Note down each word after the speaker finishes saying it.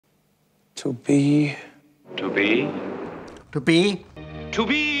To be. To be? To be? To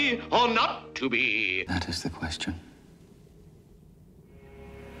be or not to be? That is the question.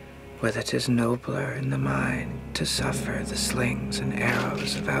 Whether 'tis nobler in the mind to suffer the slings and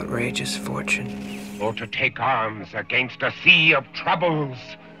arrows of outrageous fortune, Or to take arms against a sea of troubles,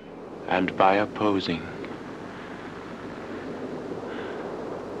 And by opposing,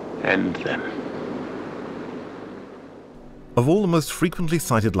 end them. Of all the most frequently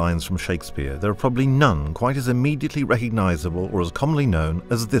cited lines from Shakespeare, there are probably none quite as immediately recognisable or as commonly known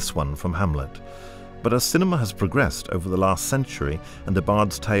as this one from Hamlet. But as cinema has progressed over the last century and the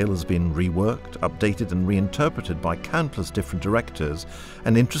Bard's Tale has been reworked, updated and reinterpreted by countless different directors,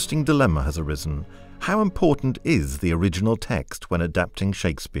 an interesting dilemma has arisen. How important is the original text when adapting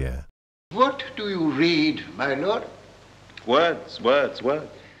Shakespeare? What do you read, my lord? words.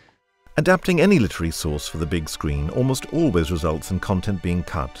 Adapting any literary source for the big screen almost always results in content being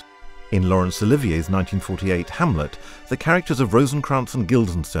cut. In Laurence Olivier's 1948 Hamlet, the characters of Rosencrantz and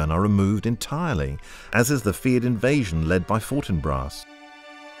Guildenstern are removed entirely, as is the feared invasion led by Fortinbras.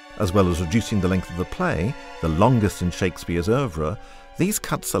 As well as reducing the length of the play, the longest in Shakespeare's oeuvre, these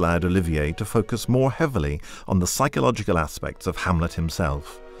cuts allowed Olivier to focus more heavily on the psychological aspects of Hamlet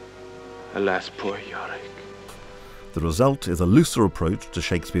himself. Alas, poor Yorick. The result is a looser approach to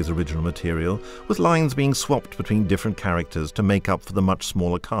Shakespeare's original material, with lines being swapped between different characters to make up for the much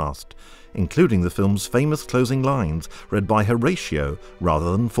smaller cast, including the film's famous closing lines read by Horatio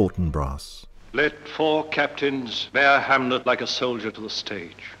rather than Fortinbras. Let 4 captains bear Hamlet like a soldier to the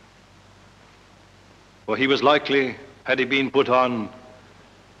stage. For he was likely, had he been put on,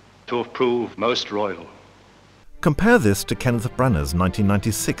 to have proved most royal. Compare this to Kenneth Branagh's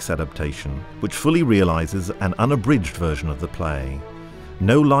 1996 adaptation, which fully realises an unabridged version of the play.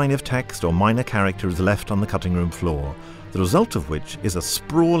 No line of text or minor character is left on the cutting room floor, the result of which is a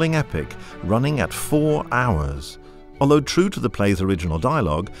sprawling epic running at 4 hours. Although true to the play's original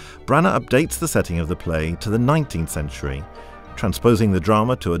dialogue, Branagh updates the setting of the play to the 19th century. Transposing the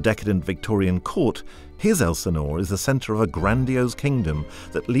drama to a decadent Victorian court, his Elsinore is the centre of a grandiose kingdom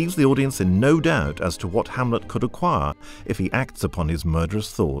that leaves the audience in no doubt as to what Hamlet could acquire if he acts upon his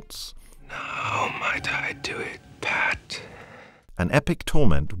murderous thoughts. How might I do it, Pat? An epic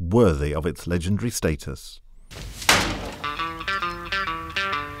torment worthy of its legendary status.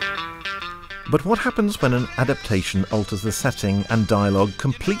 But what happens when an adaptation alters the setting and dialogue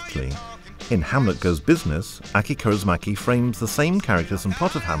completely? In Hamlet Goes Business, Aki Kaurismäki frames the same characters and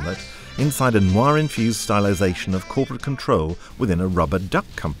plot of Hamlet inside a noir-infused stylization of corporate control within a rubber duck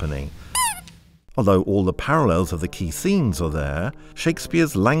company. Although all the parallels of the key scenes are there,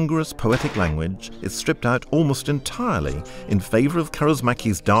 Shakespeare's languorous poetic language is stripped out almost entirely in favour of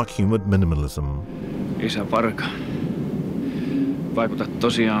Kaurismäki's dark-humoured minimalism. Isä Varka, vaikutat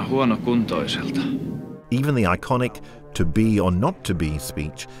tosiaan huonokuntoiselta. Even the iconic "to be or not to be"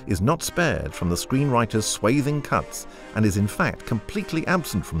 speech is not spared from the screenwriter's swathing cuts and is in fact completely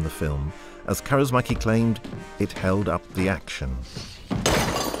absent from the film, as Kaurismäki claimed it held up the action.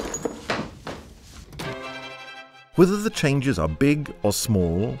 Whether the changes are big or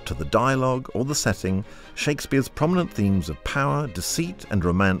small to the dialogue or the setting, Shakespeare's prominent themes of power, deceit and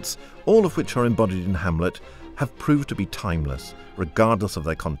romance, all of which are embodied in Hamlet, have proved to be timeless, regardless of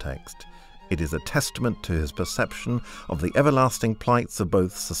their context. It is a testament to his perception of the everlasting plights of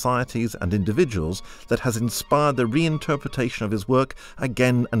both societies and individuals that has inspired the reinterpretation of his work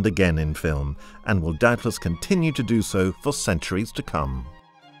again and again in film, and will doubtless continue to do so for centuries to come.